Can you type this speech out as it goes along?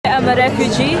I'm a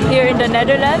refugee here in the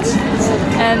Netherlands,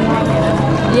 and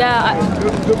yeah,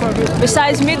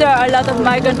 besides me, there are a lot of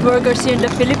migrant workers here in the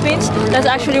Philippines. That's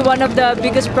actually one of the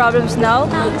biggest problems now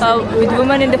with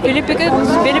women in the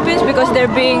Philippines, because they're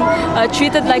being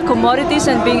treated like commodities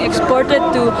and being exported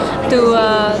to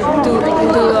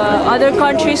other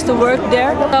countries to work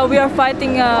there. We are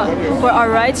fighting for our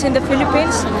rights in the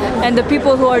Philippines, and the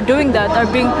people who are doing that are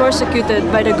being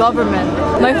persecuted by the government.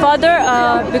 My father,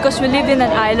 because we live in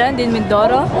an island in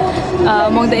Mindoro,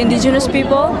 among the indigenous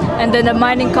people, and then a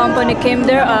mining company came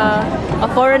there, a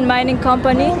foreign mining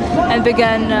company, and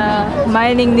began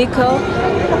mining nickel,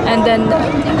 and then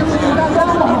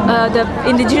the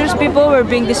indigenous people were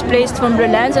being displaced from their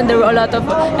lands, and there were a lot of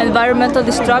environmental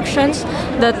destructions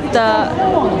that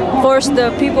forced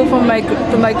the people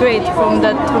to migrate from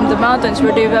the mountains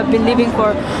where they have been living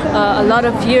for a lot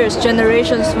of years,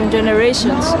 generations from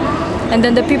generations. And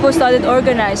then the people started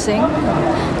organizing,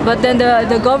 but then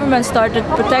the government started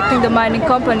protecting the mining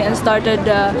company and started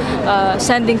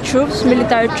sending troops,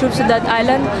 military troops to that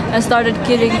island, and started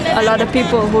killing a lot of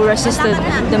people who resisted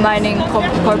the mining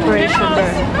corporation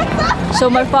there. So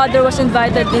my father was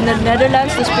invited in the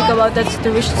Netherlands to speak about that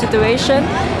situation,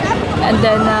 and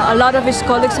then a lot of his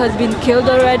colleagues had been killed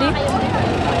already.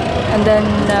 And then,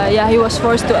 yeah, he was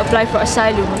forced to apply for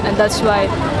asylum, and that's why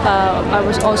I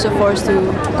was also forced to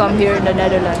come here in the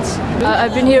Netherlands.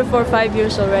 I've been here for 5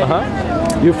 years already.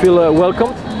 You feel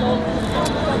welcomed?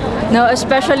 No,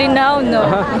 especially now, no.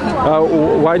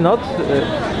 Why not?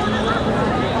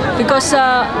 Because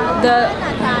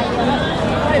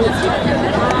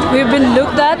we've been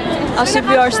looked at as if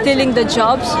we are stealing the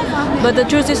jobs, but the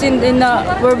truth is, in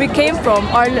where we came from,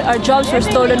 our jobs were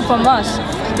stolen from us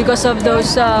because of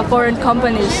those foreign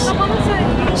companies.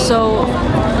 So,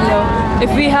 you know,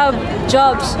 if we have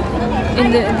jobs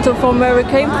from where we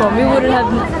came from, we wouldn't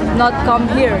have not come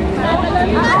here.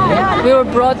 We were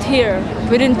brought here.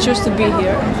 We didn't choose to be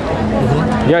here.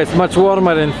 Yeah, it's much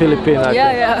warmer in Philippines.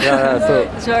 Yeah, so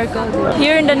it's very cold.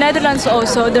 Here in the Netherlands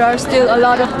also, there are still a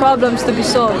lot of problems to be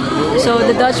solved. So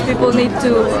the Dutch people need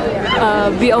to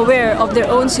be aware of their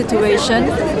own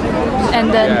situation,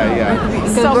 and then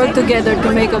we can work together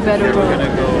to make a better world.